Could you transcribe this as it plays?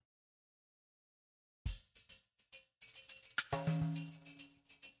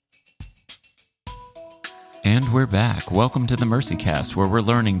And we're back. Welcome to the Mercy Cast, where we're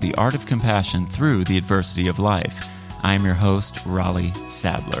learning the art of compassion through the adversity of life. I'm your host, Raleigh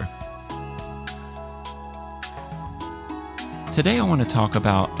Sadler. Today I want to talk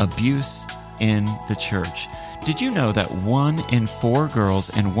about abuse in the church. Did you know that 1 in 4 girls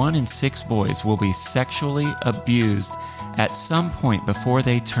and 1 in 6 boys will be sexually abused at some point before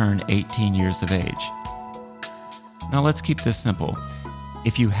they turn 18 years of age? Now let's keep this simple.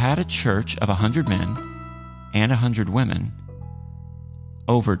 If you had a church of 100 men and 100 women,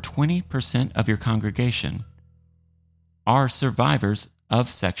 over 20% of your congregation are survivors of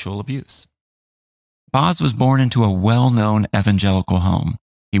sexual abuse. Boz was born into a well-known evangelical home.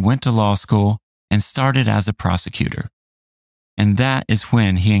 He went to law school and started as a prosecutor. And that is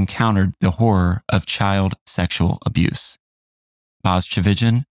when he encountered the horror of child sexual abuse. Boz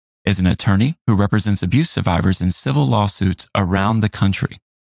Tchividjian is an attorney who represents abuse survivors in civil lawsuits around the country.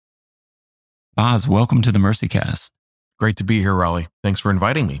 Boz, welcome to the Mercy Cast. Great to be here, Raleigh. Thanks for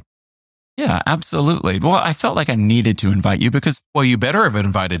inviting me. Yeah, absolutely. Well, I felt like I needed to invite you because... Well, you better have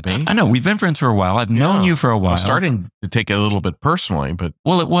invited me. I know. We've been friends for a while. I've known you for a while. I'm starting to take it a little bit personally, but...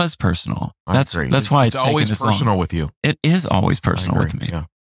 Well, it was personal. That's why it's always personal with you. It is always personal with me. Yeah.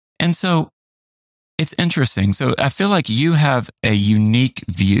 And so it's interesting. So I feel like you have a unique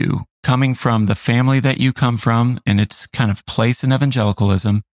view coming from the family that you come from and its kind of place in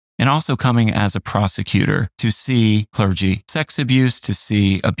evangelicalism, and also coming as a prosecutor to see clergy sex abuse, to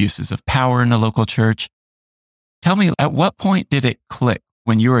see abuses of power in the local church. Tell me, at what point did it click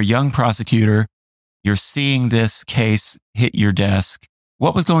when you were a young prosecutor, you're seeing this case hit your desk?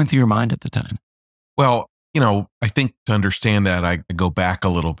 What was going through your mind at the time? Well, I think to understand that, I go back a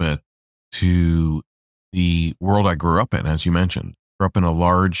little bit to the world I grew up in, as you mentioned. Grew up in a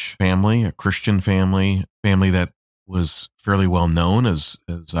large family, a Christian family that was fairly well known as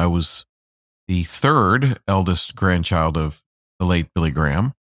I was the 3rd eldest grandchild of the late Billy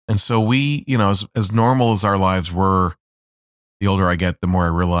Graham. And so we, as normal as our lives were, the older I get, the more I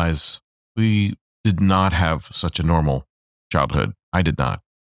realize we did not have such a normal childhood. I did not.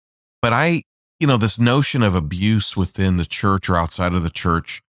 But this notion of abuse within the church or outside of the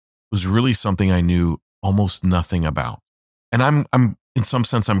church was really something I knew almost nothing about. And I'm in some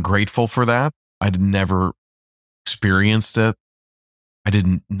sense, I'm grateful for that. I'd never experienced it. I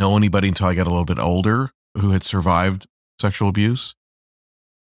didn't know anybody until I got a little bit older who had survived sexual abuse.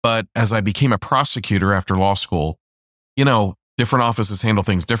 But as I became a prosecutor after law school, different offices handle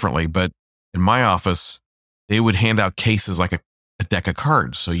things differently. But in my office, they would hand out cases like a deck of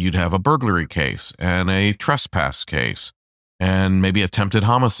cards. So you'd have a burglary case and a trespass case and maybe attempted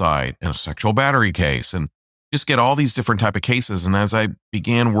homicide and a sexual battery case, and just get all these different type of cases. And as I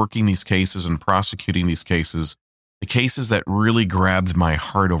began working these cases and prosecuting these cases, the cases that really grabbed my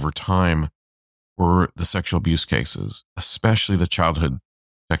heart over time were the sexual abuse cases, especially the childhood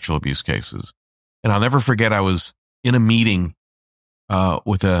sexual abuse cases. And I'll never forget, I was in a meeting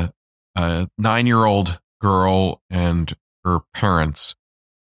with a 9-year-old girl and her parents.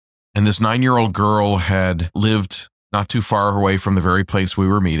 And this 9-year-old girl had lived not too far away from the very place we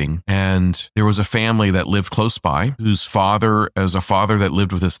were meeting. And there was a family that lived close by, whose father, as a father that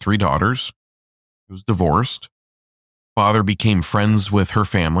lived with his 3 daughters, he was divorced. Father became friends with her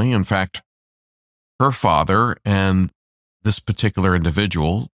family. In fact, her father and this particular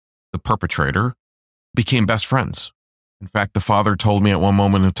individual, the perpetrator, became best friends. In fact, the father told me at one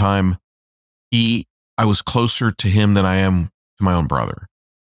moment in time, I was closer to him than I am to my own brother.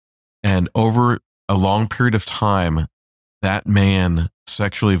 And over a long period of time, that man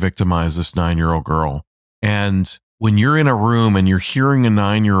sexually victimized this 9-year-old girl. And when you're in a room and you're hearing a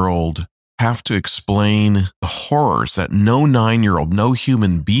 9-year-old have to explain the horrors that no 9-year-old, no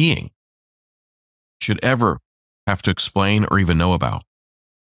human being should ever have to explain or even know about,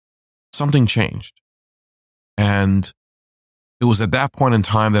 something changed. And it was at that point in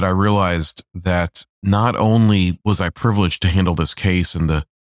time that I realized that not only was I privileged to handle this case and to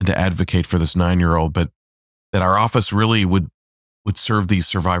advocate for this 9-year-old, but that our office really would serve these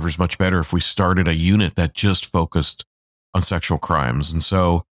survivors much better if we started a unit that just focused on sexual crimes. And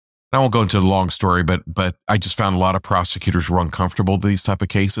so I won't go into the long story, but I just found a lot of prosecutors were uncomfortable with these type of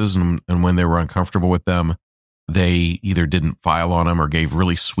cases. And when they were uncomfortable with them, they either didn't file on them or gave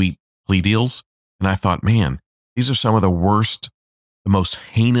really sweet plea deals. And I thought, man, these are some of the worst, the most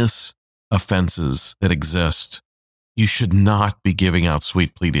heinous offenses that exist. You should not be giving out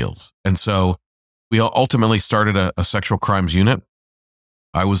sweet plea deals. And so we ultimately started a sexual crimes unit.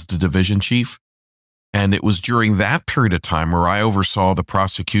 I was the division chief. And it was during that period of time where I oversaw the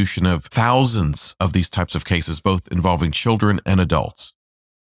prosecution of thousands of these types of cases, both involving children and adults,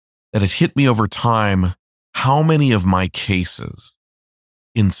 that it hit me over time how many of my cases,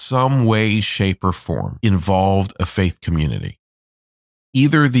 in some way, shape, or form, involved a faith community.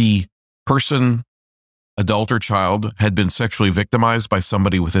 Either the person, adult or child, had been sexually victimized by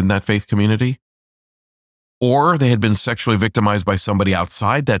somebody within that faith community, or they had been sexually victimized by somebody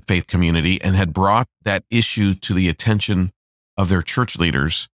outside that faith community and had brought that issue to the attention of their church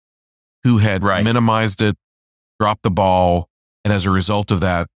leaders, who had minimized it, dropped the ball. And as a result of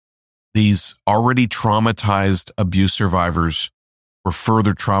that, these already traumatized abuse survivors were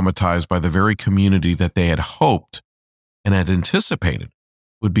further traumatized by the very community that they had hoped and had anticipated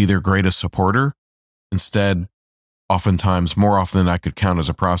would be their greatest supporter. Instead, oftentimes, more often than I could count as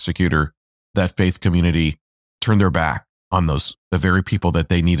a prosecutor, that faith community turned their back on the very people that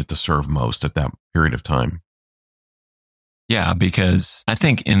they needed to serve most at that period of time. Yeah, because I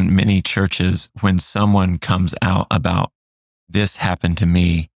think in many churches, when someone comes out about this happened to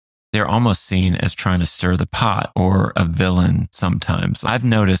me, they're almost seen as trying to stir the pot or a villain sometimes. I've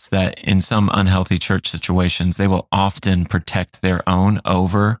noticed that in some unhealthy church situations, they will often protect their own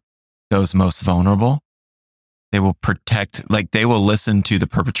over those most vulnerable. They will they will listen to the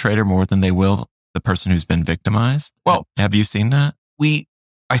perpetrator more than they will the person who's been victimized. Well, have you seen that?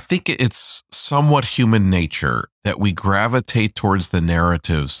 I think it's somewhat human nature that we gravitate towards the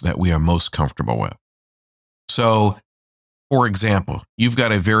narratives that we are most comfortable with. So, for example, you've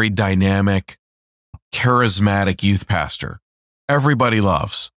got a very dynamic, charismatic youth pastor. Everybody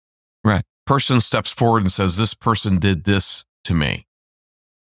loves. Right. Person steps forward and says, this person did this to me.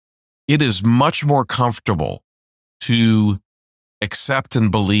 It is much more comfortable to accept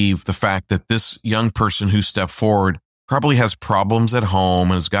and believe the fact that this young person who stepped forward probably has problems at home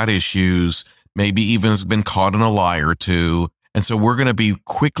and has got issues, maybe even has been caught in a lie or two. And so we're going to be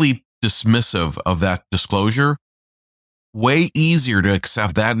quickly dismissive of that disclosure. Way easier to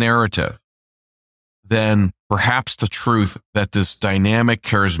accept that narrative than perhaps the truth that this dynamic,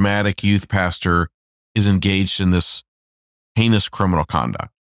 charismatic youth pastor is engaged in this heinous criminal conduct.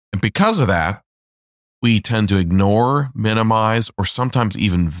 And because of that, we tend to ignore, minimize, or sometimes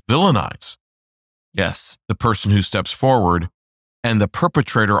even villainize the person who steps forward, and the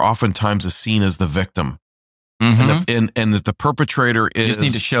perpetrator oftentimes is seen as the victim. Mm-hmm. And that the perpetrator is... You just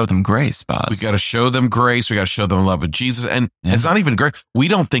need to show them grace, boss. We got to show them grace. We got to show them the love of Jesus. And it's not even grace. We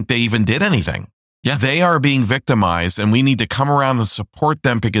don't think they even did anything. Yeah. They are being victimized, and we need to come around and support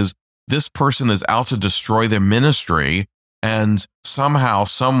them because this person is out to destroy their ministry. And somehow,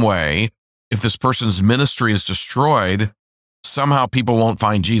 some way, if this person's ministry is destroyed, somehow people won't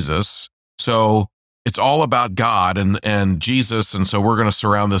find Jesus. So it's all about God and Jesus. And so we're going to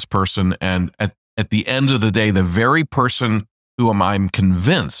surround this person. And at the end of the day, the very person who I'm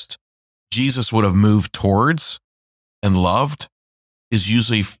convinced Jesus would have moved towards and loved is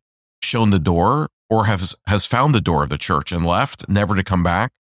usually shown the door or has found the door of the church and left, never to come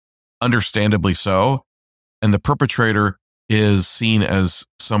back, understandably so. And the perpetrator is seen as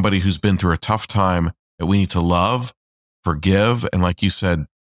somebody who's been through a tough time that we need to love, forgive, and like you said,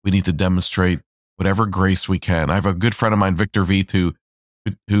 we need to demonstrate whatever grace we can. I have a good friend of mine, Victor Veith,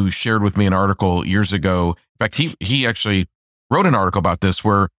 who shared with me an article years ago. In fact, he actually wrote an article about this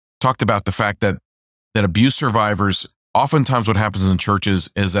where talked about the fact that abuse survivors, oftentimes what happens in churches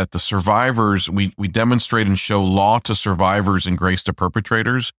is that the survivors, we demonstrate and show law to survivors and grace to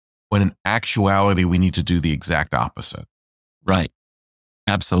perpetrators, when in actuality, we need to do the exact opposite. Right.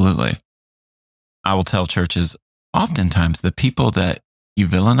 Absolutely. I will tell churches, oftentimes the people that you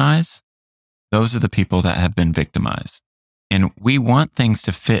villainize, those are the people that have been victimized. And we want things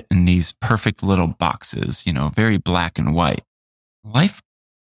to fit in these perfect little boxes, very black and white. Life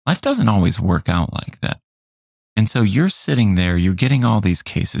doesn't always work out like that. And so you're sitting there, you're getting all these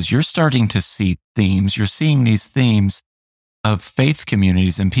cases, you're starting to see themes, you're seeing these themes of faith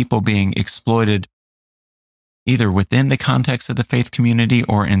communities and people being exploited either within the context of the faith community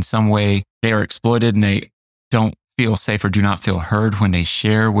or in some way they are exploited and they don't feel safe or do not feel heard when they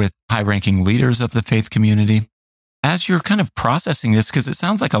share with high-ranking leaders of the faith community. As you're kind of processing this, because it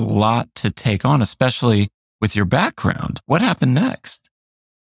sounds like a lot to take on, especially with your background, what happened next?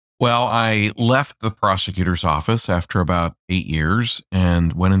 Well, I left the prosecutor's office after about 8 years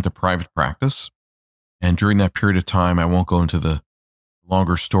and went into private practice. And during that period of time, I won't go into the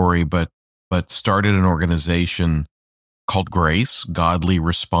longer story, but started an organization called Grace, Godly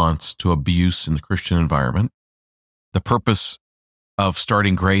Response to Abuse in the Christian Environment. The purpose of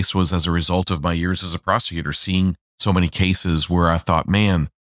starting Grace was as a result of my years as a prosecutor, seeing so many cases where I thought, man,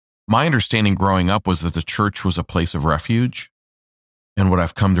 my understanding growing up was that the church was a place of refuge. And what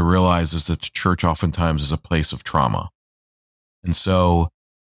I've come to realize is that the church oftentimes is a place of trauma. And so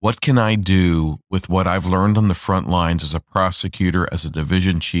what can I do with what I've learned on the front lines as a prosecutor, as a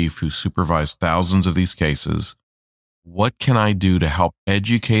division chief who supervised thousands of these cases? What can I do to help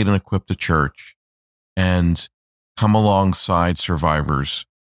educate and equip the church and come alongside survivors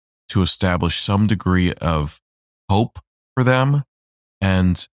to establish some degree of hope for them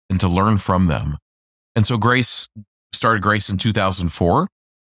and to learn from them? And so Grace started Grace in 2004,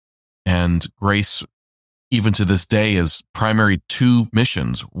 and Grace, even to this day, is primary two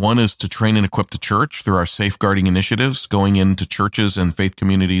missions. One is to train and equip the church through our safeguarding initiatives, going into churches and faith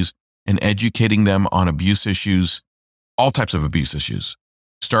communities and educating them on abuse issues, all types of abuse issues.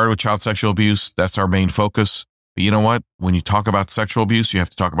 Started with child sexual abuse. That's our main focus. But you know what? When you talk about sexual abuse, you have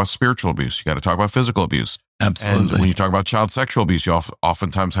to talk about spiritual abuse. You got to talk about physical abuse. Absolutely. And when you talk about child sexual abuse, you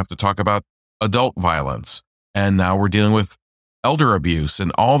oftentimes have to talk about adult violence. And now we're dealing with elder abuse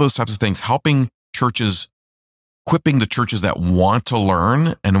and all those types of things, helping churches, equipping the churches that want to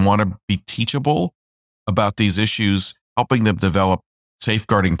learn and want to be teachable about these issues, helping them develop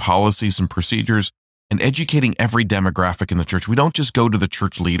safeguarding policies and procedures, and educating every demographic in the church. We don't just go to the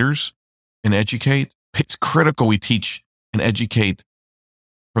church leaders and educate. It's critical we teach and educate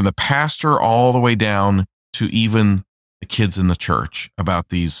from the pastor all the way down to even the kids in the church about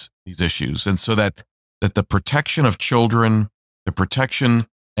these issues. And so that the protection of children, the protection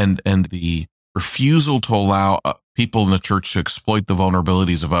and the refusal to allow people in the church to exploit the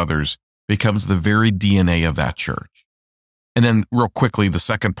vulnerabilities of others becomes the very DNA of that church. And then real quickly, the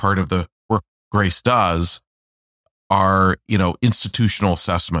second part of the work Grace does are, institutional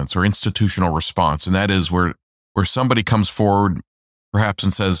assessments or institutional response. And that is where somebody comes forward perhaps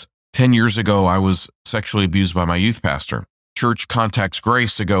and says, 10 years ago, I was sexually abused by my youth pastor. Church contacts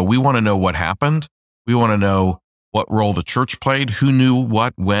Grace to go, we want to know what happened. We want to know what role the church played, who knew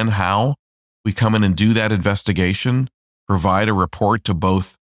what, when, how. We come in and do that investigation, provide a report to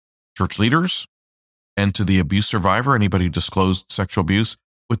both church leaders and to the abuse survivor, anybody who disclosed sexual abuse,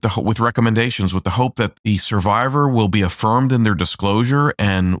 with recommendations, with the hope that the survivor will be affirmed in their disclosure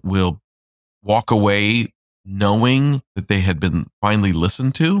and will walk away knowing that they had been finally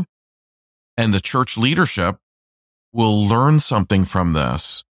listened to. And the church leadership will learn something from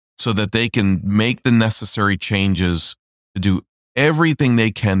this so that they can make the necessary changes to do everything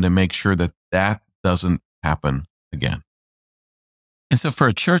they can to make sure that that doesn't happen again. And so for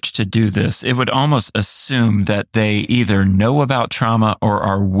a church to do this, it would almost assume that they either know about trauma or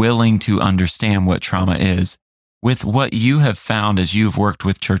are willing to understand what trauma is. With what you have found as you've worked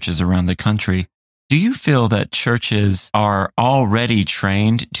with churches around the country, do you feel that churches are already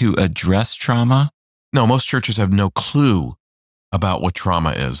trained to address trauma? No, most churches have no clue about what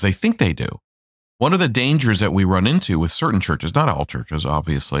trauma is. They think they do. One of the dangers that we run into with certain churches, not all churches,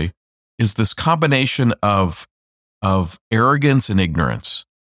 obviously, is this combination of arrogance and ignorance.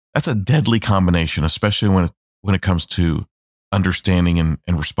 That's a deadly combination, especially when it comes to understanding and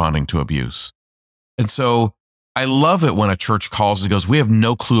responding to abuse. And so I love it when a church calls and goes, we have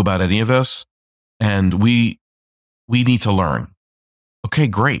no clue about any of this, and we need to learn. Okay,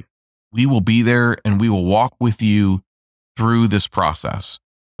 great. We will be there and we will walk with you through this process.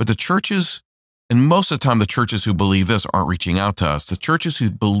 But the churches, and most of the time the churches who believe this aren't reaching out to us. The churches who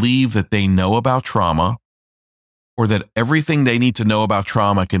believe that they know about trauma, or that everything they need to know about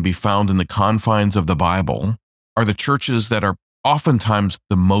trauma can be found in the confines of the Bible, are the churches that are oftentimes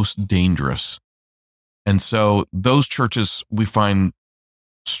the most dangerous. And so those churches we find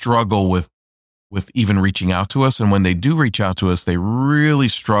struggle with even reaching out to us. And when they do reach out to us, they really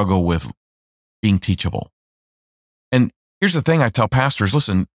struggle with being teachable. And here's the thing I tell pastors,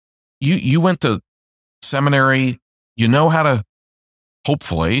 listen, you went to seminary, you know how to,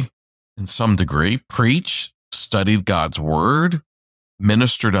 hopefully, in some degree, preach, studied God's word,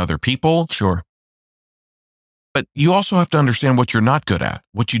 minister to other people. Sure. But you also have to understand what you're not good at,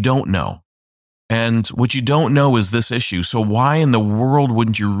 what you don't know. And what you don't know is this issue. So why in the world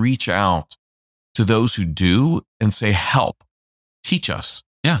wouldn't you reach out to those who do and say, help, teach us?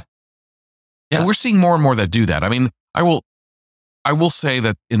 Yeah. And we're seeing more and more that do that. I mean, I will say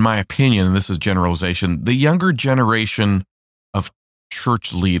that in my opinion, and this is generalization, the younger generation of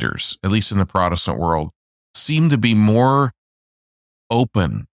church leaders, at least in the Protestant world, seem to be more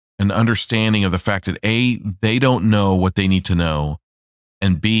open and understanding of the fact that A, they don't know what they need to know,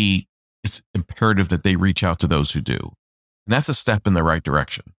 and B, it's imperative that they reach out to those who do. And that's a step in the right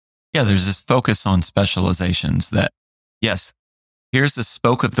direction. Yeah, there's this focus on specializations that, yes, here's the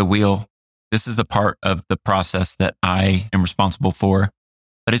spoke of the wheel. This is the part of the process that I am responsible for.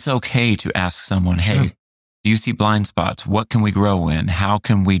 But it's okay to ask someone, Sure. hey, do you see blind spots? What can we grow in? How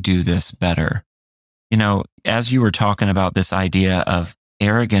can we do this better? As you were talking about this idea of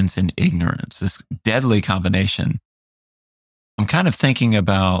arrogance and ignorance, this deadly combination, I'm kind of thinking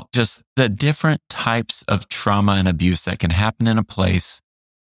about just the different types of trauma and abuse that can happen in a place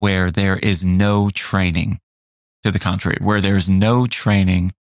where there is no training to the contrary, where there's no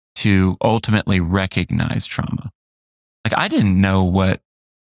training to ultimately recognize trauma. Like, I didn't know what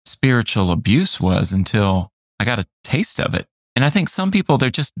spiritual abuse was until I got a taste of it. And I think some people,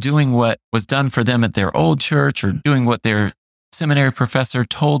 they're just doing what was done for them at their old church or doing what their seminary professor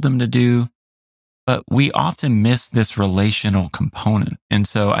told them to do. But we often miss this relational component. And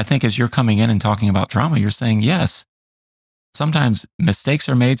so I think as you're coming in and talking about trauma, you're saying, yes, sometimes mistakes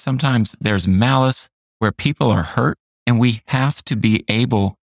are made. Sometimes there's malice where people are hurt, and we have to be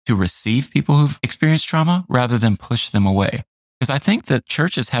able to receive people who've experienced trauma rather than push them away. Because I think that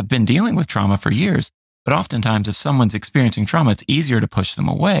churches have been dealing with trauma for years, but oftentimes if someone's experiencing trauma, it's easier to push them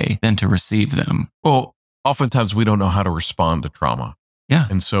away than to receive them. Well, oftentimes we don't know how to respond to trauma. Yeah.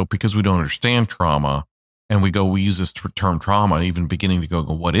 And so because we don't understand trauma, and we use this term trauma, even beginning to go,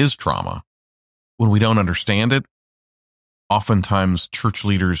 what is trauma? When we don't understand it, oftentimes church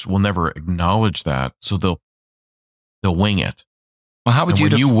leaders will never acknowledge that. So they'll wing it. Well, how would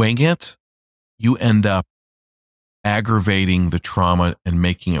when you wing it, you end up aggravating the trauma and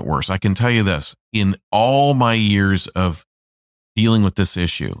making it worse. I can tell you this, in all my years of dealing with this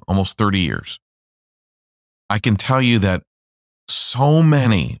issue, almost 30 years, I can tell you that so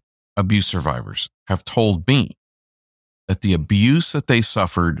many abuse survivors have told me that the abuse that they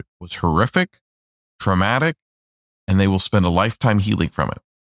suffered was horrific, traumatic, and they will spend a lifetime healing from it.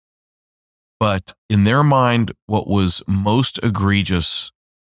 But in their mind, what was most egregious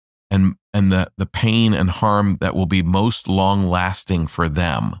and the pain and harm that will be most long lasting for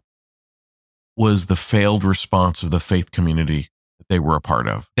them was the failed response of the faith community that they were a part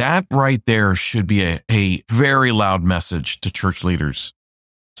of. That right there should be a very loud message to church leaders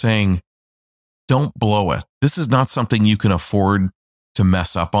saying, don't blow it. This is not something you can afford to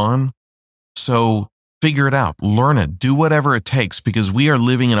mess up on. So figure it out, learn it, do whatever it takes, because we are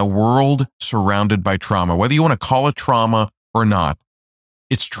living in a world surrounded by trauma. Whether you want to call it trauma or not,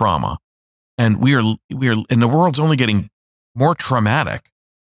 it's trauma. And we are, and the world's only getting more traumatic.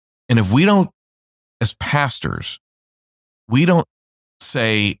 And if we don't, as pastors, we don't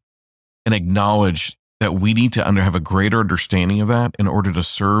say and acknowledge that we need to have a greater understanding of that in order to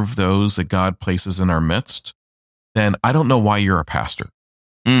serve those that God places in our midst, then I don't know why you're a pastor.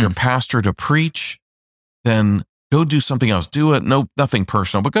 You're a pastor to preach, then go do something else. Do it. No, nothing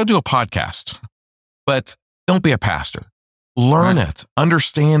personal, but go do a podcast. But don't be a pastor. Learn it,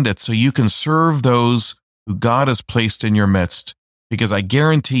 understand it, so you can serve those who God has placed in your midst. Because I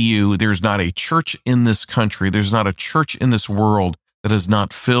guarantee you, there's not a church in this country, there's not a church in this world that is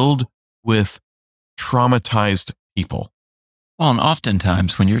not filled with traumatized people. Well, and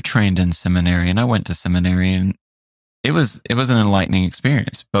oftentimes when you're trained in seminary, and I went to seminary, and it was an enlightening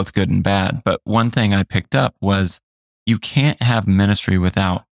experience, both good and bad. But one thing I picked up was you can't have ministry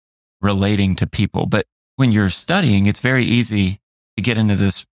without relating to people. But when you're studying, it's very easy to get into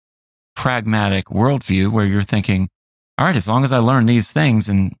this pragmatic worldview where you're thinking, all right, as long as I learn these things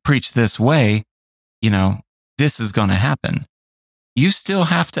and preach this way, this is going to happen. You still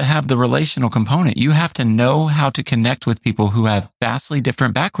have to have the relational component. You have to know how to connect with people who have vastly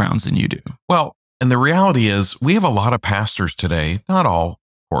different backgrounds than you do. Well, and the reality is we have a lot of pastors today, not all,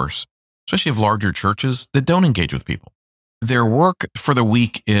 of course, especially of larger churches, that don't engage with people. Their work for the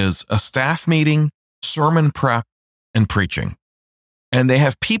week is a staff meeting, sermon prep, and preaching. And they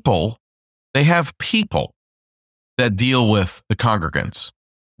have people that deal with the congregants.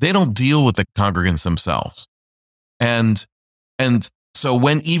 They don't deal with the congregants themselves. And so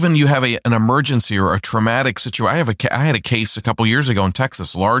when even you have an emergency or a traumatic situation, I had a case a couple years ago in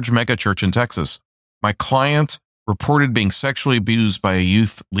Texas, large mega church in Texas. My client reported being sexually abused by a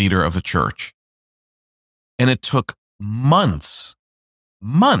youth leader of the church. And it took months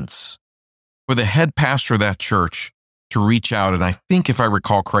for the head pastor of that church to reach out. And I think if I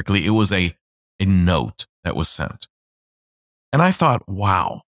recall correctly, it was a note that was sent. And I thought,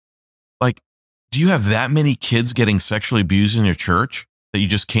 wow, do you have that many kids getting sexually abused in your church that you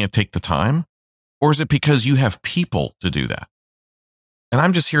just can't take the time? Or is it because you have people to do that? And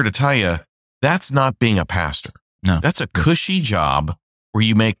I'm just here to tell you, that's not being a pastor. No. That's a cushy job where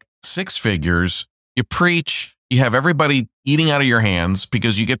you make six figures, you preach, you have everybody eating out of your hands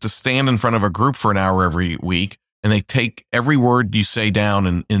because you get to stand in front of a group for an hour every week, and they take every word you say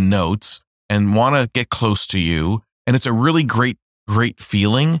down in notes and want to get close to you. And it's a really great great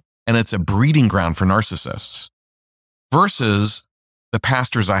feeling, and it's a breeding ground for narcissists. Versus the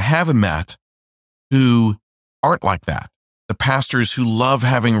pastors I have met who aren't like that. The pastors who love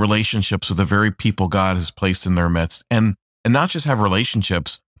having relationships with the very people God has placed in their midst, and not just have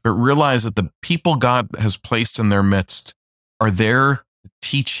relationships, but realize that the people God has placed in their midst are there to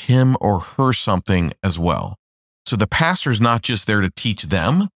teach him or her something as well. So the pastor's not just there to teach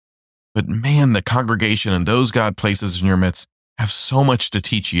them, but man, the congregation and those God places in your midst have so much to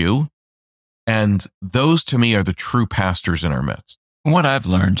teach you. And those to me are the true pastors in our midst. What I've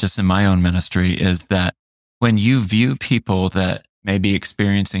learned just in my own ministry is that when you view people that may be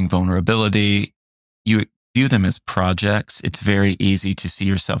experiencing vulnerability, you view them as projects, it's very easy to see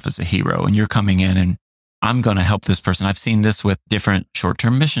yourself as a hero. And you're coming in and I'm going to help this person. I've seen this with different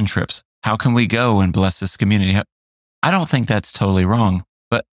short-term mission trips. How can we go and bless this community? I don't think that's totally wrong.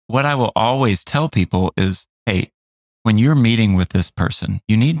 But what I will always tell people is, hey, when you're meeting with this person,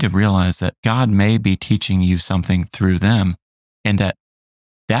 you need to realize that God may be teaching you something through them, and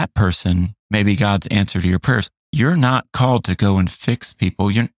that person may be God's answer to your prayers. You're not called to go and fix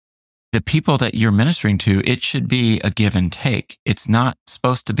people. The people that you're ministering to, it should be a give and take. It's not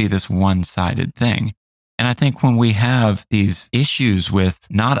supposed to be this one-sided thing. And I think when we have these issues with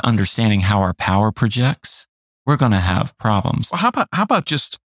not understanding how our power projects, we're going to have problems. Well, how about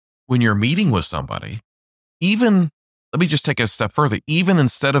just when you're meeting with somebody, even, let me just take it a step further, even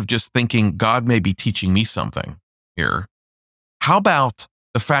instead of just thinking God may be teaching me something here, how about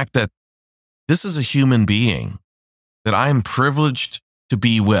the fact that this is a human being that I am privileged to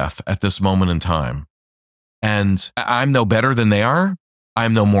be with at this moment in time. And I'm no better than they are.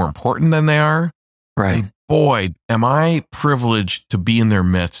 I'm no more important than they are. Right. And boy, am I privileged to be in their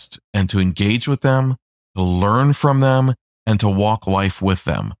midst and to engage with them, to learn from them, and to walk life with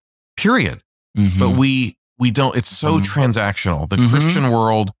them. Period. Mm-hmm. But we don't, it's so transactional. The Christian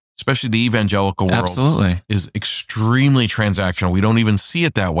world, especially the evangelical world, absolutely, is extremely transactional. We don't even see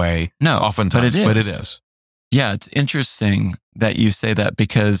it that way. No, oftentimes, but it is. Yeah, it's interesting that you say that,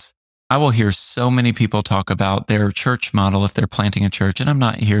 because I will hear so many people talk about their church model if they're planting a church, and I'm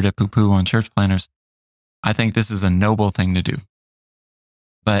not here to poo-poo on church planters. I think this is a noble thing to do.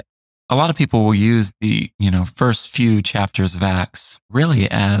 But a lot of people will use the, first few chapters of Acts really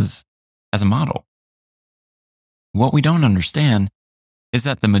as a model. What we don't understand is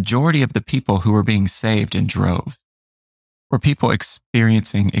that the majority of the people who were being saved in droves were people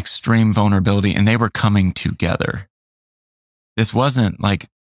experiencing extreme vulnerability, and they were coming together. This wasn't like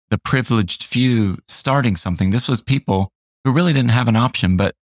the privileged few starting something. This was people who really didn't have an option,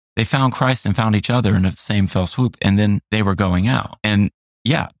 but they found Christ and found each other in the same fell swoop, and then they were going out. And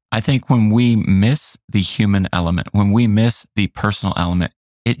yeah, I think when we miss the human element, when we miss the personal element,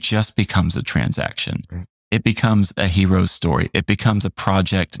 it just becomes a transaction. It becomes a hero story. It becomes a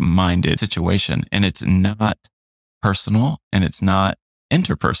project-minded situation, and it's not personal and it's not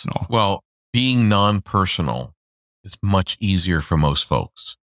interpersonal. Well, being non-personal is much easier for most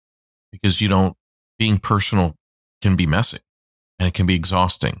folks because being personal can be messy and it can be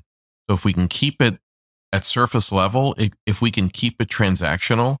exhausting. So if we can keep it at surface level, if we can keep it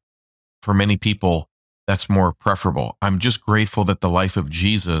transactional, for many people, that's more preferable. I'm just grateful that the life of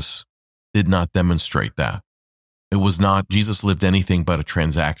Jesus did not demonstrate that. It was not, Jesus lived anything but a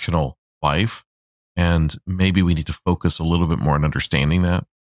transactional life. And maybe we need to focus a little bit more on understanding that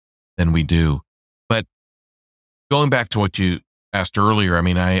than we do. But going back to what you asked earlier, I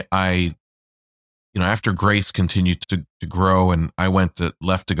mean, I after Grace continued to grow and I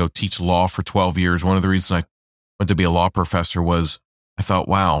left to go teach law for 12 years. One of the reasons I went to be a law professor was I thought,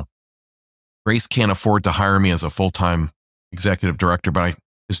 wow, Grace can't afford to hire me as a full-time executive director, but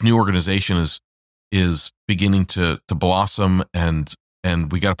this new organization is beginning to blossom and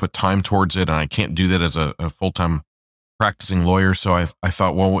we got to put time towards it. And I can't do that as a full-time practicing lawyer. So I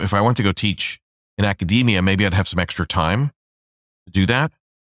thought, well, if I went to go teach in academia, maybe I'd have some extra time to do that.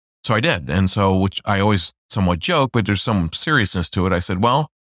 So I did. And so, which I always somewhat joke, but there's some seriousness to it. I said, well,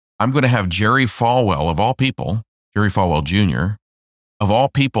 I'm going to have Jerry Falwell, of all people, Jerry Falwell Jr., of all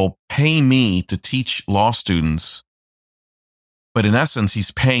people, pay me to teach law students. But in essence, he's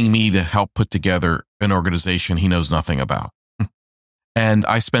paying me to help put together an organization he knows nothing about. And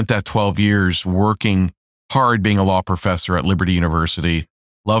I spent that 12 years working hard, being a law professor at Liberty University,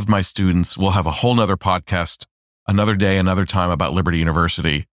 loved my students. We'll have a whole nother podcast, another day, another time about Liberty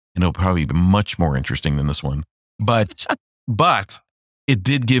University. And it'll probably be much more interesting than this one. But it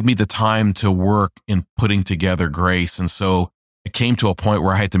did give me the time to work in putting together Grace. And so it came to a point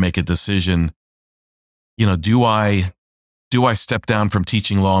where I had to make a decision. Do I step down from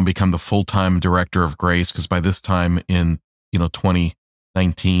teaching law and become the full-time director of Grace? Because by this time in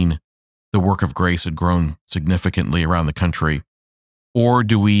 2019, the work of grace had grown significantly around the country? Or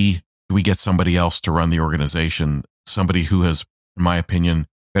do we get somebody else to run the organization, somebody who has, in my opinion,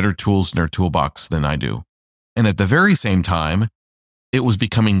 better tools in their toolbox than I do? And at the very same time, it was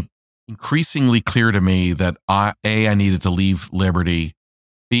becoming increasingly clear to me that I needed to leave Liberty.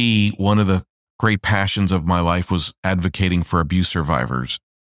 B, one of the great passions of my life was advocating for abuse survivors.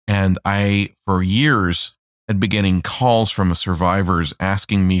 And I, for years, had been getting calls from survivors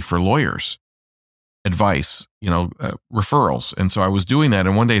asking me for lawyers, advice, referrals. And so I was doing that.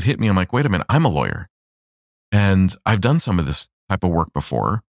 And one day it hit me. I'm like, wait a minute, I'm a lawyer. And I've done some of this type of work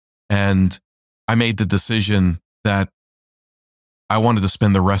before. And I made the decision that I wanted to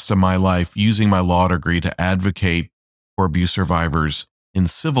spend the rest of my life using my law degree to advocate for abuse survivors in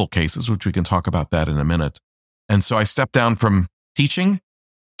civil cases, which we can talk about that in a minute. And so I stepped down from teaching,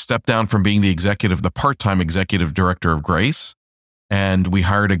 stepped down from being the part-time executive director of Grace. And we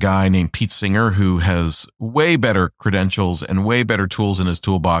hired a guy named Pete Singer, who has way better credentials and way better tools in his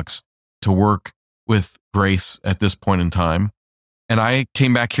toolbox to work with Grace at this point in time. And I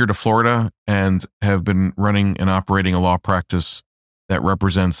came back here to Florida and have been running and operating a law practice that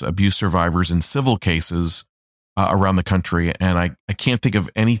represents abuse survivors in civil cases around the country. And I can't think of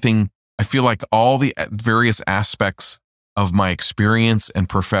anything. I feel like all the various aspects of my experience and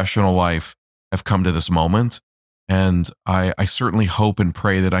professional life have come to this moment. And I certainly hope and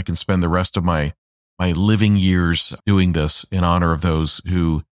pray that I can spend the rest of my living years doing this in honor of those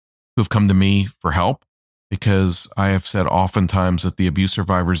who've come to me for help, because I have said oftentimes that the abuse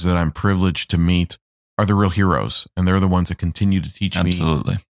survivors that I'm privileged to meet are the real heroes, and they're the ones that continue to teach me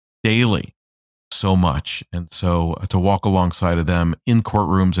daily so much. And so to walk alongside of them in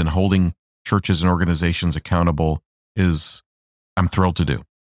courtrooms and holding churches and organizations accountable I'm thrilled to do.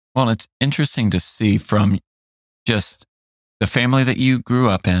 Well, it's interesting to see from just the family that you grew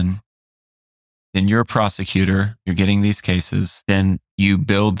up in. Then you're a prosecutor, you're getting these cases, then you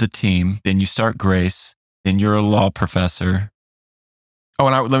build the team, then you start Grace, then you're a law professor. Oh,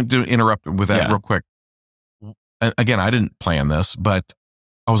 and let me interrupt with that real quick. Again, I didn't plan this, but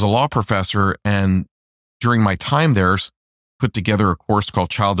I was a law professor, and during my time there, put together a course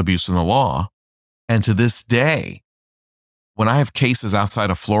called Child Abuse in the Law. And to this day, when I have cases outside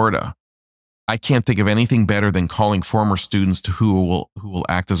of Florida, I can't think of anything better than calling former students to who will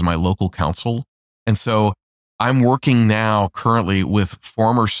act as my local counsel. And so I'm working now currently with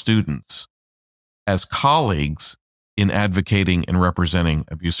former students as colleagues in advocating and representing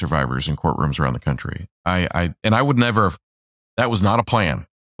abuse survivors in courtrooms around the country. I would never have, that was not a plan,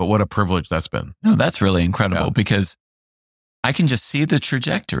 but what a privilege that's been. No, that's really incredible because I can just see the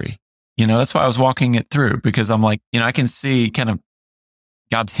trajectory. That's why I was walking it through, because I'm like, I can see kind of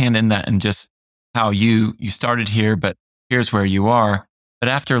God's hand in that, and just how you started here, but here's where you are. But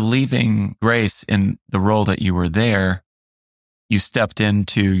after leaving Grace in the role that you were there, you stepped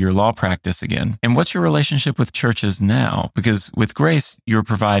into your law practice again. And what's your relationship with churches now? Because with Grace, you're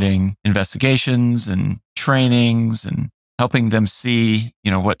providing investigations and trainings and helping them see,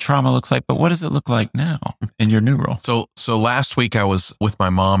 what trauma looks like. But what does it look like now in your new role? So last week I was with my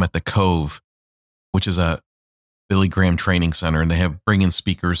mom at the Cove, which is a Billy Graham training center, and they have bring in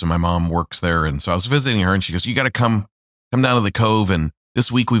speakers, and my mom works there. And so I was visiting her, and she goes, you got to come down to the Cove. And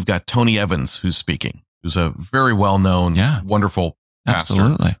this week we've got Tony Evans, who's speaking, who's a very well-known, wonderful pastor.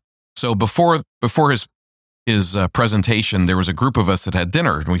 Absolutely. So before his presentation, there was a group of us that had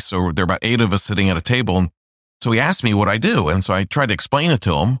dinner, and there were about 8 of us sitting at a table. And so he asked me what I do. And so I tried to explain it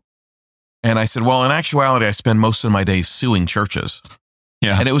to him. And I said, well, in actuality, I spend most of my days suing churches.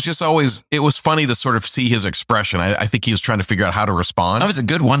 Yeah. And it was just it was funny to sort of see his expression. I think he was trying to figure out how to respond. That was a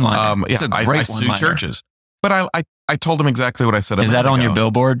good one-liner. Yeah, I sue churches. But I told him exactly what I said. Is that on your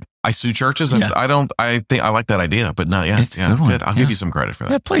billboard? I sue churches. And I think I like that idea, but no, it's a good one. Good. I'll give you some credit for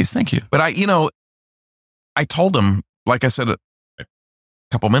that. Yeah, please. Thank you. But I told him, like I said a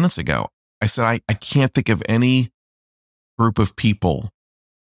couple minutes ago, I said, I can't think of any group of people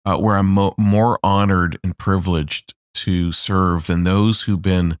where I'm more honored and privileged to serve than those who've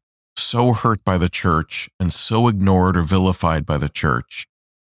been so hurt by the church and so ignored or vilified by the church,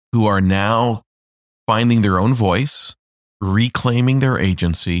 who are now finding their own voice, reclaiming their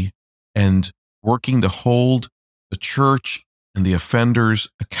agency, and working to hold the church and the offenders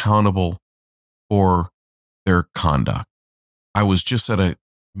accountable for their conduct. I was just at a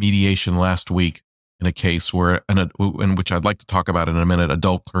mediation last week in a case in which I'd like to talk about in a minute,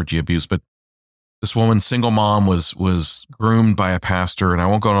 adult clergy abuse, but this woman, single mom, was groomed by a pastor, and I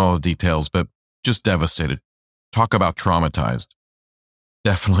won't go into all the details, but just devastated. Talk about traumatized.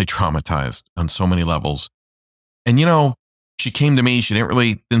 Definitely traumatized on so many levels. And she came to me. She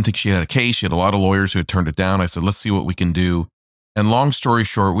didn't think she had a case. She had a lot of lawyers who had turned it down. I said, let's see what we can do. And long story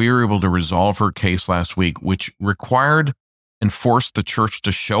short, we were able to resolve her case last week, which required and forced the church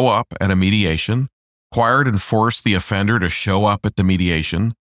to show up at a mediation, required and forced the offender to show up at the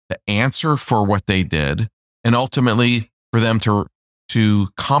mediation, to answer for what they did, and ultimately for them to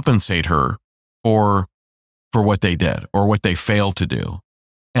compensate her for what they did or what they failed to do.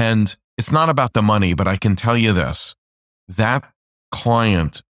 And it's not about the money, but I can tell you this, that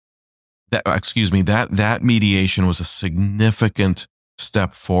mediation was a significant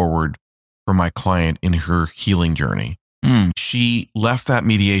step forward for my client in her healing journey. She left that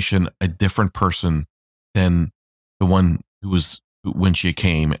mediation a different person than the one who was when she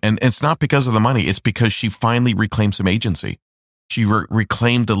came. And it's not because of the money. It's because she finally reclaimed some agency. She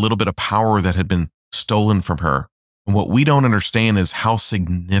reclaimed a little bit of power that had been stolen from her. And what we don't understand is how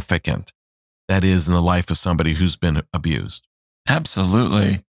significant that is in the life of somebody who's been abused.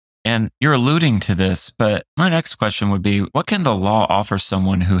 Absolutely. And you're alluding to this, but my next question would be, what can the law offer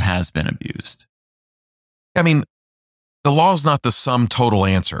someone who has been abused? I mean, the law is not the sum total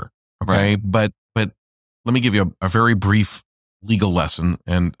answer, okay? Right. But let me give you a very brief legal lesson.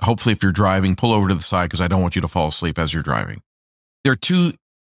 And hopefully if you're driving, pull over to the side because I don't want you to fall asleep as you're driving. There are two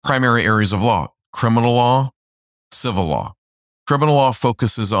primary areas of law: criminal law, civil law. Criminal law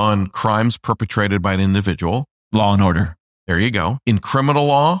focuses on crimes perpetrated by an individual. Law and order. There you go. In criminal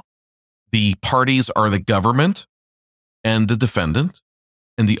law, the parties are the government and the defendant.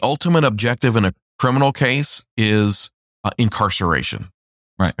 And the ultimate objective in a criminal case is incarceration.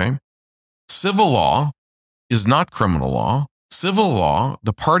 Right. Okay. Civil law is not criminal law. Civil law,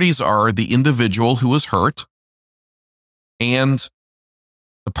 the parties are the individual who was hurt and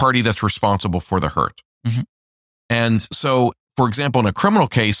the party that's responsible for the hurt. Mm-hmm. And so, for example, in a criminal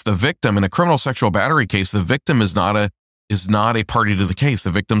case, the victim, in a criminal sexual battery case, the victim is not a party to the case.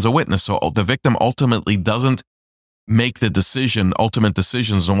 The victim's a witness. So the victim ultimately doesn't make the ultimate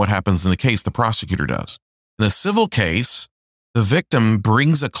decisions on what happens in the case. The prosecutor does. In a civil case, the victim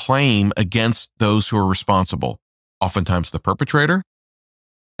brings a claim against those who are responsible, oftentimes the perpetrator,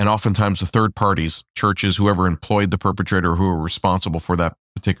 and oftentimes the third parties, churches, whoever employed the perpetrator, who are responsible for that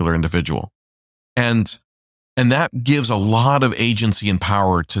particular individual. And that gives a lot of agency and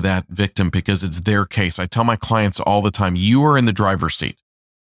power to that victim because it's their case. I tell my clients all the time, you are in the driver's seat.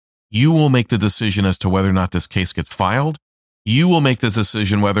 You will make the decision as to whether or not this case gets filed. You will make the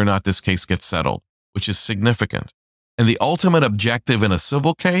decision whether or not this case gets settled, which is significant. And the ultimate objective in a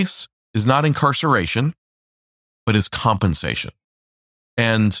civil case is not incarceration, but is compensation.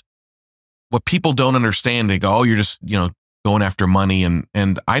 And what people don't understand, they go, oh, you're just, going after money.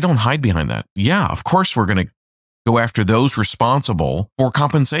 And I don't hide behind that. Yeah, of course, we're going to go after those responsible for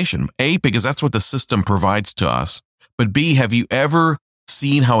compensation. A, because that's what the system provides to us. But B, have you ever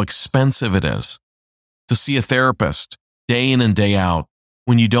seen how expensive it is to see a therapist day in and day out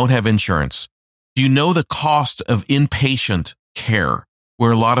when you don't have insurance? Do you know the cost of inpatient care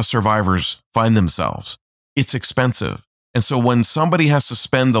where a lot of survivors find themselves? It's expensive. And so when somebody has to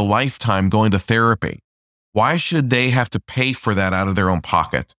spend a lifetime going to therapy, why should they have to pay for that out of their own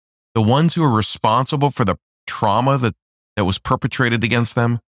pocket? The ones who are responsible for the trauma that was perpetrated against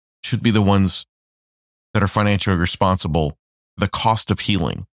them should be the ones that are financially responsible for the cost of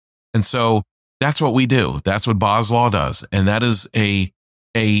healing. And so that's what we do. That's what Boz Law does. And that is a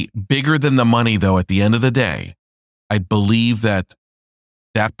bigger than the money, though, at the end of the day. I believe that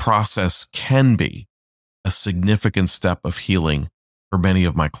process can be a significant step of healing for many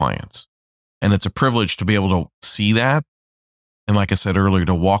of my clients. And it's a privilege to be able to see that. And like I said earlier,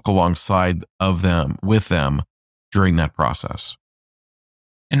 to walk alongside of them, with them during that process.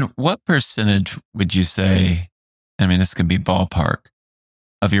 And what percentage would you say, I mean, this could be ballpark,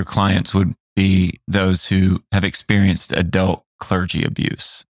 of your clients would be those who have experienced adult clergy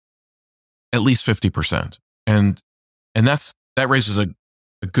abuse? At least 50%. And that raises a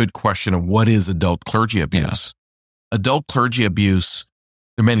good question of what is adult clergy abuse? Yeah. Adult clergy abuse,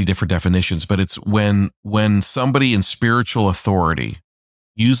 there are many different definitions, but it's when somebody in spiritual authority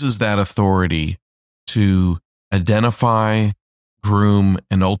uses that authority to identify, groom,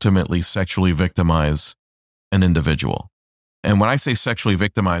 and ultimately sexually victimize an individual. And when I say sexually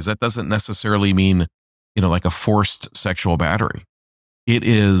victimize, that doesn't necessarily mean, like a forced sexual battery. It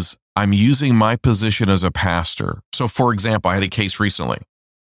is, I'm using my position as a pastor. So for example, I had a case recently.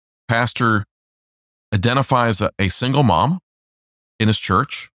 Pastor identifies a single mom in his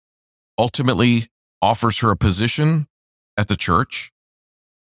church, ultimately offers her a position at the church.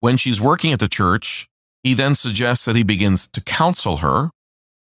 When she's working at the church, he then suggests that he begins to counsel her.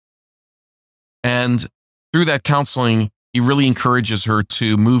 And through that counseling, he really encourages her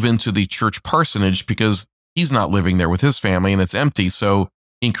to move into the church parsonage because he's not living there with his family and it's empty. So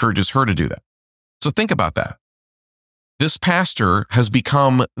he encourages her to do that. So think about that. This pastor has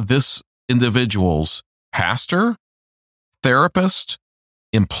become this individual's pastor, therapist,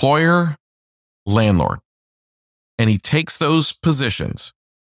 employer, landlord. And he takes those positions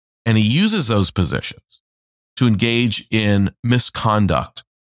and he uses those positions to engage in misconduct,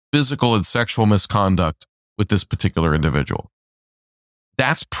 physical and sexual misconduct with this particular individual.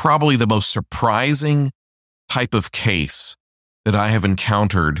 That's probably the most surprising type of case that I have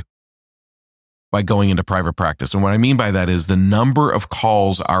encountered by going into private practice. And what I mean by that is the number of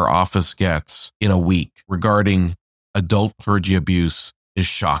calls our office gets in a week regarding adult clergy abuse is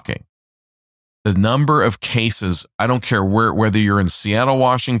shocking. The number of cases, I don't care whether you're in Seattle,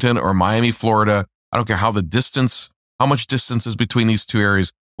 Washington or Miami, Florida, I don't care how much distance is between these two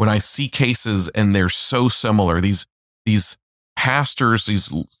areas. When I see cases and they're so similar, these pastors,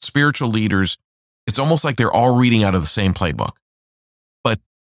 these spiritual leaders, it's almost like they're all reading out of the same playbook. But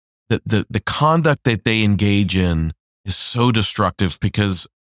the conduct that they engage in is so destructive because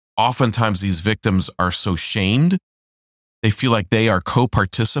oftentimes these victims are so shamed. They feel like they are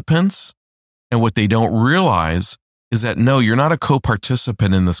co-participants. And what they don't realize is that, no, you're not a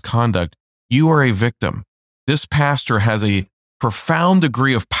co-participant in this conduct. You are a victim. This pastor has a profound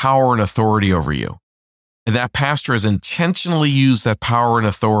degree of power and authority over you. And that pastor has intentionally used that power and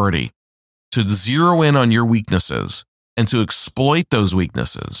authority to zero in on your weaknesses and to exploit those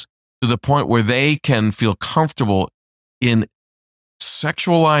weaknesses to the point where they can feel comfortable in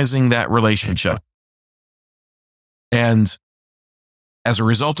sexualizing that relationship. And as a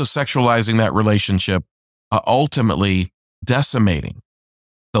result of sexualizing that relationship, ultimately decimating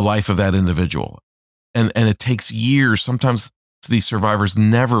the life of that individual. And it takes years. Sometimes these survivors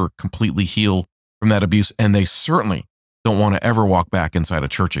never completely heal from that abuse, and they certainly don't want to ever walk back inside a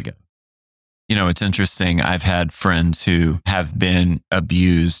church again. You know, it's interesting. I've had friends who have been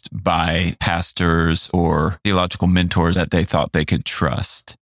abused by pastors or theological mentors that they thought they could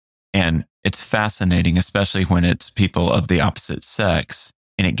trust. And it's fascinating, especially when it's people of the opposite sex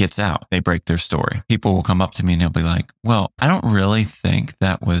and it gets out. They break their story. People will come up to me and they'll be like, well, I don't really think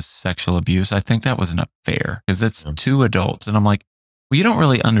that was sexual abuse. I think that was an affair because it's two adults. And I'm like, well, you don't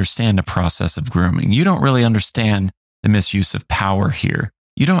really understand the process of grooming. You don't really understand the misuse of power here.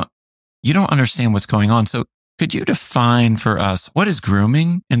 You don't understand what's going on. So could you define for us what is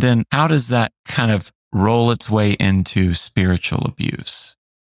grooming? And then how does that kind of roll its way into spiritual abuse?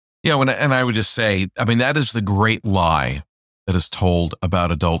 Yeah, and I would just say, I mean, that is the great lie that is told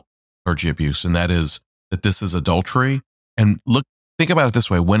about adult clergy abuse, and that is that this is adultery. And think about it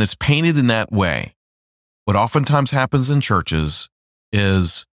this way. When it's painted in that way, what oftentimes happens in churches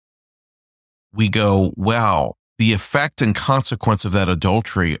is we go, wow, the effect and consequence of that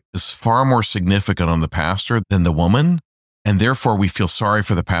adultery is far more significant on the pastor than the woman. And therefore, we feel sorry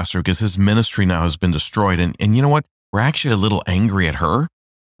for the pastor because his ministry now has been destroyed. And you know what? We're actually a little angry at her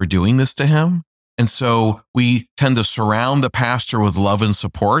for doing this to him. And so we tend to surround the pastor with love and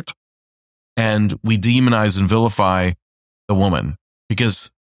support. And we demonize and vilify the woman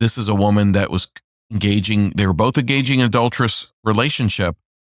because this is a woman that was they were both engaging in an adulterous relationship,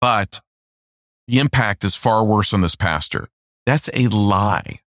 but the impact is far worse on this pastor. That's a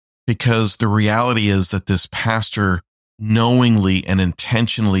lie because the reality is that this pastor knowingly and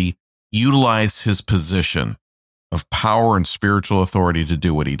intentionally utilized his position of power and spiritual authority to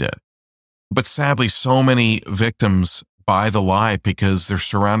do what he did. But sadly, so many victims buy the lie because they're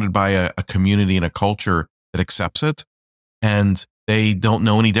surrounded by a community and a culture that accepts it, and they don't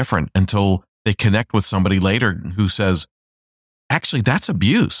know any different until they connect with somebody later who says, actually, that's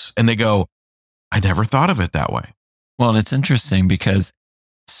abuse. And they go, I never thought of it that way. Well, and it's interesting because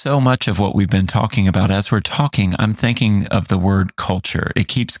so much of what we've been talking about, as we're talking, I'm thinking of the word culture. It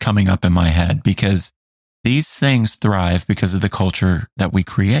keeps coming up in my head because these things thrive because of the culture that we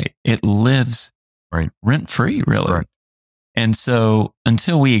create. It lives rent-free, really. Right. And so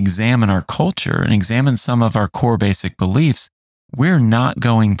until we examine our culture and examine some of our core basic beliefs, we're not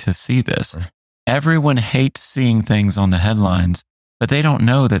going to see this. Right. Everyone hates seeing things on the headlines, but they don't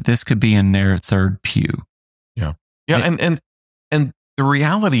know that this could be in their third pew. Yeah. And the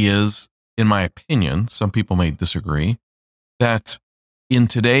reality is, in my opinion, some people may disagree, that in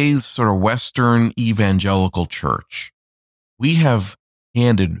today's sort of Western evangelical church, we have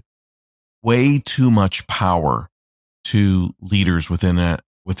handed way too much power to leaders within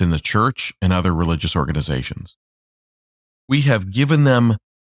the church and other religious organizations. We have given them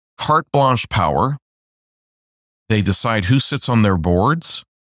carte blanche power. They decide who sits on their boards.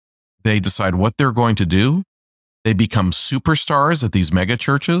 They decide what they're going to do. they become superstars at these mega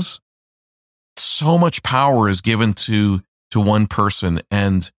churches. So much power is given to one person,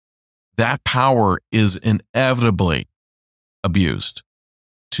 and that power is inevitably abused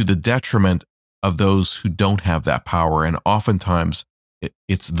to the detriment of those who don't have that power. And oftentimes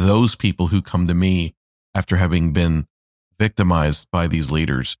it's those people who come to me after having been victimized by these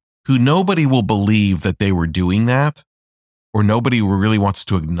leaders, who nobody will believe that they were doing that, or nobody really wants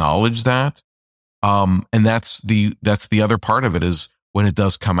to acknowledge that. And that's the other part of it, is when it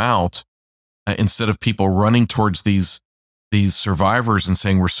does come out, instead of people running towards these survivors and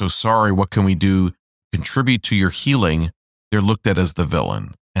saying, "We're so sorry, what can we do to contribute to your healing?" they're looked at as the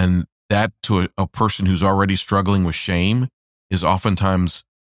villain. And that, to a person who's already struggling with shame, is oftentimes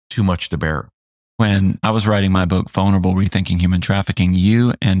too much to bear. When I was writing my book, Vulnerable: Rethinking Human Trafficking,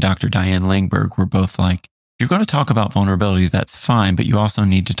 you and Dr. Diane Langberg were both like, you're going to talk about vulnerability, that's fine, but you also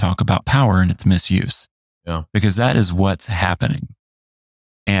need to talk about power and its misuse. Yeah. Because that is what's happening.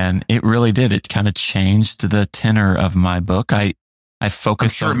 And it really did. It kind of changed the tenor of my book. I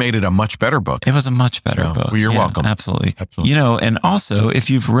focused I'm sure it made it a much better book. It was a much better book. Well, you're welcome. Absolutely. You know, and also,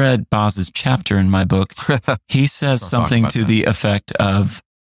 if you've read Boz's chapter in my book, he says something to the effect of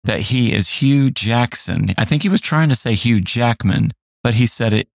that he is Hugh Jackson. I think he was trying to say Hugh Jackman, but he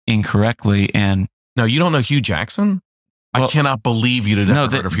said it incorrectly. And no, you don't know Hugh Jackson? Well, I cannot believe you didn't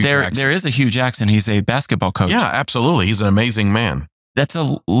heard of Hugh Jackson. There is a Hugh Jackson. He's a basketball coach. Yeah, absolutely. He's an amazing man. That's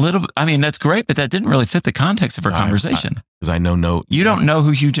a little, I mean, that's great, but that didn't really fit the context of our conversation. Because I know you don't know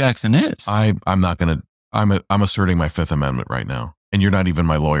who Hugh Jackson is. I'm not going to, I'm asserting my Fifth Amendment right now. And you're not even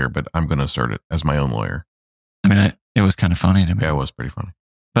my lawyer, but I'm going to assert it as my own lawyer. I mean, it was kind of funny to me. Yeah, it was pretty funny.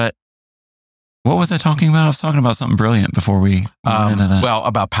 But what was I talking about? I was talking about something brilliant before we went into that. Well,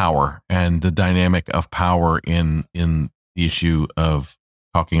 about power and the dynamic of power in the issue of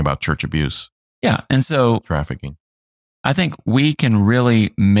talking about church abuse. Yeah. And so trafficking. I think we can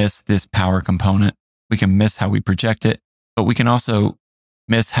really miss this power component. We can miss how we project it, but we can also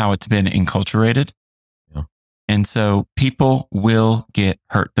miss how it's been enculturated. Yeah. And so people will get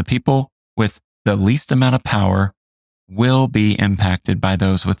hurt. The people with the least amount of power will be impacted by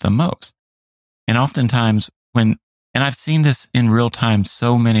those with the most. And oftentimes and I've seen this in real time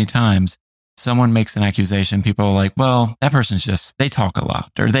so many times, someone makes an accusation, people are like, well, that person's they talk a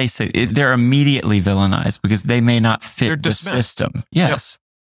lot, or they say they're immediately villainized because they may not fit the system. Yes.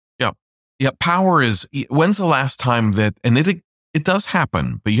 Yep. Yeah. Power is, when's the last time that, and it does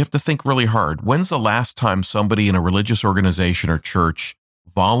happen, but you have to think really hard. When's the last time somebody in a religious organization or church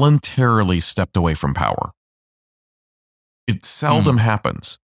voluntarily stepped away from power? It seldom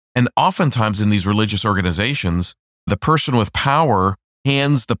happens. And oftentimes in these religious organizations, the person with power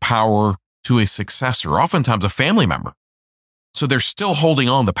hands the power to a successor, oftentimes a family member. So they're still holding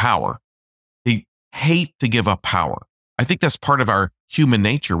on to power. They hate to give up power. I think that's part of our human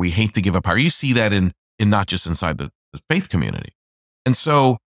nature. We hate to give up power. You see that in not just inside the faith community. And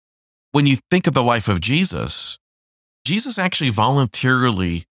so when you think of the life of Jesus, Jesus actually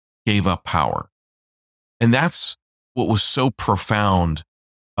voluntarily gave up power. And that's what was so profound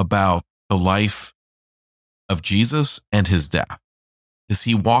about the life of Jesus and his death, is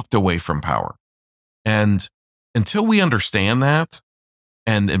he walked away from power. And until we understand that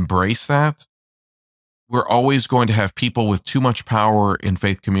and embrace that, we're always going to have people with too much power in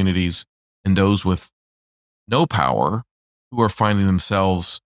faith communities and those with no power who are finding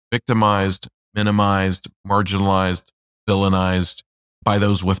themselves victimized, minimized, marginalized, villainized by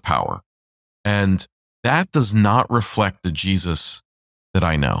those with power. And that does not reflect the Jesus that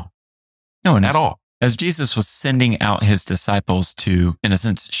I know. No, and at all. As Jesus was sending out his disciples to, in a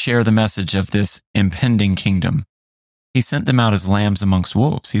sense, share the message of this impending kingdom, he sent them out as lambs amongst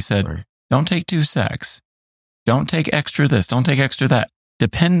wolves. He said, Don't take 2 sacks. Don't take extra this. Don't take extra that.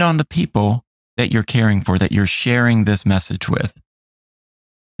 Depend on the people that you're caring for, that you're sharing this message with.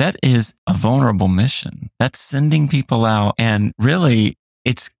 That is a vulnerable mission. That's sending people out. And really,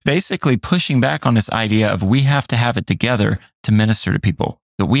 it's basically pushing back on this idea of we have to have it together to minister to people,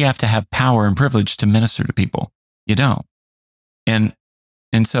 that we have to have power and privilege to minister to people. You don't. And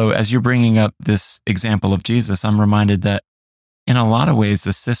so as you're bringing up this example of Jesus, I'm reminded that in a lot of ways,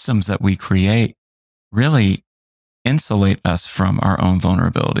 the systems that we create really insulate us from our own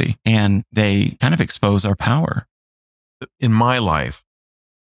vulnerability, and they kind of expose our power. In my life,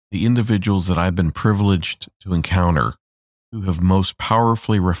 the individuals that I've been privileged to encounter who have most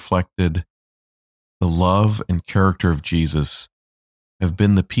powerfully reflected the love and character of Jesus have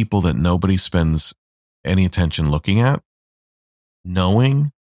been the people that nobody spends any attention looking at,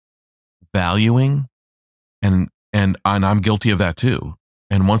 knowing, valuing, and I'm guilty of that too.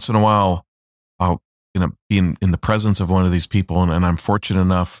 And once in a while, be in the presence of one of these people, and I'm fortunate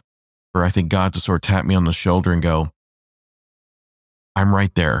enough for, I think, God to sort of tap me on the shoulder and go, I'm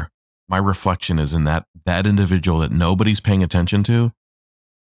right there. My reflection is in that individual that nobody's paying attention to.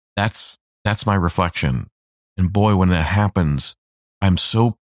 That's my reflection. And boy, when that happens, I'm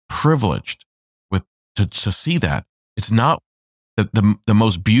so privileged to see that. It's not that the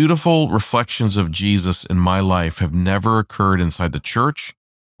most beautiful reflections of Jesus in my life have never occurred inside the church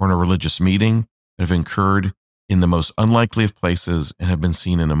or in a religious meeting. Have occurred in the most unlikely of places and have been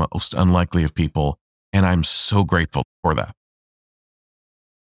seen in the most unlikely of people. And I'm so grateful for that.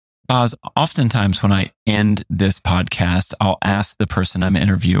 Boz, oftentimes when I end this podcast, I'll ask the person I'm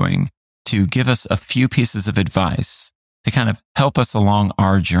interviewing to give us a few pieces of advice to kind of help us along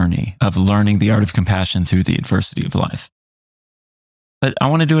our journey of learning the art of compassion through the adversity of life. But I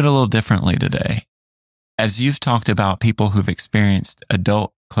want to do it a little differently today. As you've talked about people who've experienced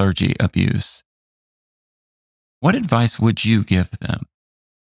adult clergy abuse, what advice would you give them?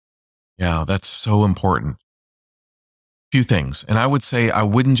 Yeah, that's so important. Few things. And I would say I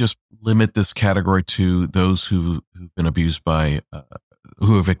wouldn't just limit this category to those who've been abused by,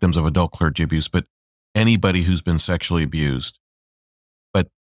 who are victims of adult clergy abuse, but anybody who's been sexually abused, but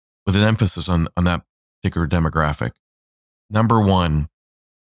with an emphasis on that particular demographic. Number one,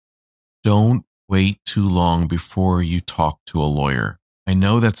 don't wait too long before you talk to a lawyer. I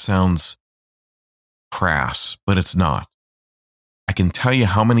know that sounds crass, but it's not. I can tell you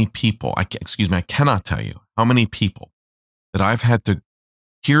how many people, I cannot tell you how many people that I've had to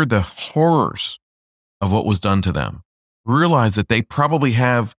hear the horrors of what was done to them, realize that they probably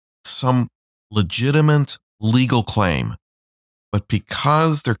have some legitimate legal claim, but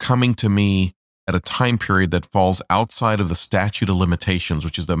because they're coming to me at a time period that falls outside of the statute of limitations,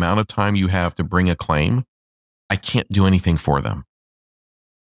 which is the amount of time you have to bring a claim, I can't do anything for them.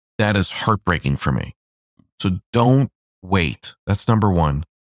 That is heartbreaking for me. So don't wait. That's number one.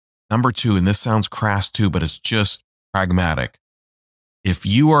 Number two, and this sounds crass too, but it's just pragmatic. If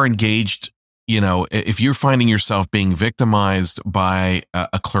you are engaged, if you're finding yourself being victimized by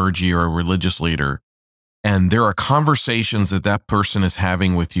a clergy or a religious leader, and there are conversations that person is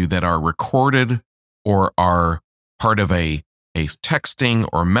having with you that are recorded or are part of a texting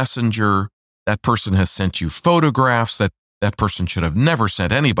or messenger, that person has sent you photographs that person should have never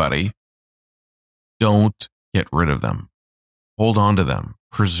sent anybody, don't get rid of them. Hold on to them.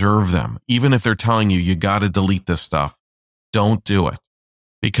 Preserve them. Even if they're telling you, you got to delete this stuff, don't do it.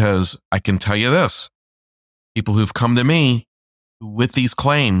 Because I can tell you this, people who've come to me with these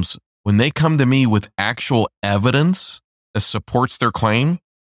claims, when they come to me with actual evidence that supports their claim,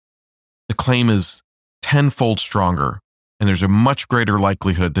 the claim is tenfold stronger. And there's a much greater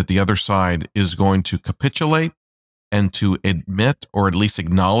likelihood that the other side is going to capitulate and to admit or at least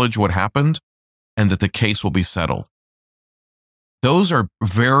acknowledge what happened and that the case will be settled. Those are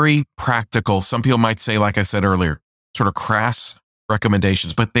very practical. Some people might say, like I said earlier, sort of crass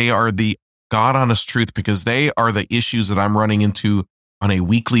recommendations, but they are the God honest truth because they are the issues that I'm running into on a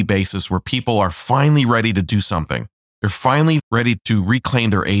weekly basis where people are finally ready to do something. They're finally ready to reclaim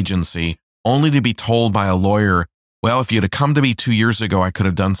their agency, only to be told by a lawyer, well, if you'd have come to me 2 years ago, I could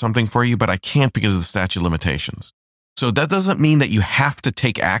have done something for you, but I can't because of the statute of limitations. So that doesn't mean that you have to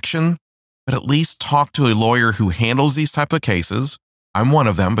take action, but at least talk to a lawyer who handles these types of cases. I'm one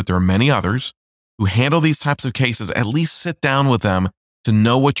of them, but there are many others who handle these types of cases. At least sit down with them to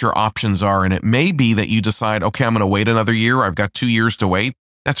know what your options are. And it may be that you decide, okay, I'm going to wait another year. I've got 2 years to wait.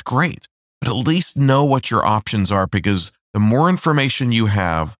 That's great. But at least know what your options are, because the more information you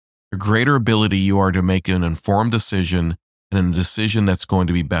have, the greater ability you are to make an informed decision and a decision that's going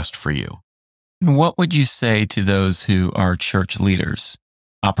to be best for you. And what would you say to those who are church leaders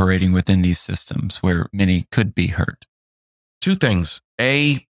operating within these systems where many could be hurt? Two things.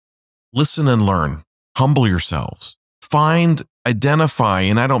 A, listen and learn. Humble yourselves. Identify,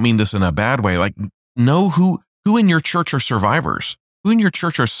 and I don't mean this in a bad way, like know who in your church are survivors, who in your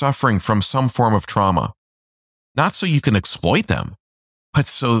church are suffering from some form of trauma. Not so you can exploit them, but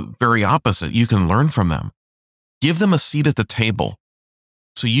so very opposite, you can learn from them. Give them a seat at the table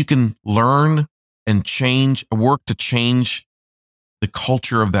so you can learn and work to change the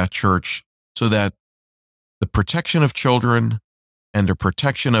culture of that church so that the protection of children and the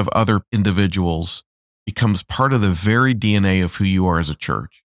protection of other individuals becomes part of the very DNA of who you are as a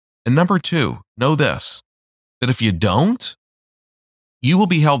church. And number two, know this, that if you don't, you will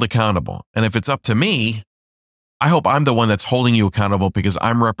be held accountable. And if it's up to me, I hope I'm the one that's holding you accountable because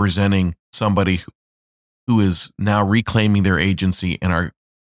I'm representing somebody who is now reclaiming their agency and are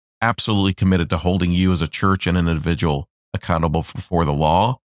absolutely committed to holding you as a church and an individual accountable before the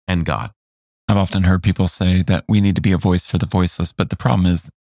law and God. I've often heard people say that we need to be a voice for the voiceless, but the problem is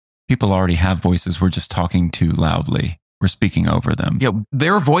people already have voices. We're just talking too loudly. We're speaking over them. Yeah,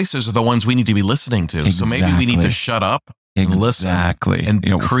 their voices are the ones we need to be listening to. Exactly. So maybe we need to shut up and listen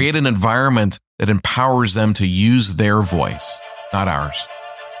and create an environment that empowers them to use their voice, not ours.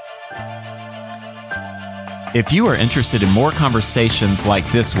 If you are interested in more conversations like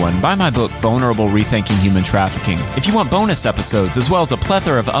this one, buy my book, Vulnerable Rethinking Human Trafficking. If you want bonus episodes, as well as a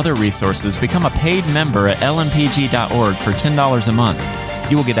plethora of other resources, become a paid member at lmpg.org for $10 a month.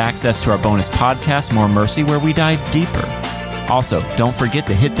 You will get access to our bonus podcast, More Mercy, where we dive deeper. Also, don't forget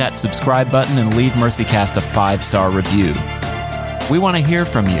to hit that subscribe button and leave MercyCast a 5-star review. We want to hear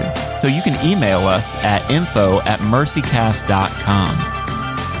from you, so you can email us at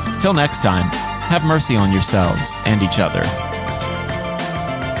info@mercycast.com. Till next time, have mercy on yourselves and each other.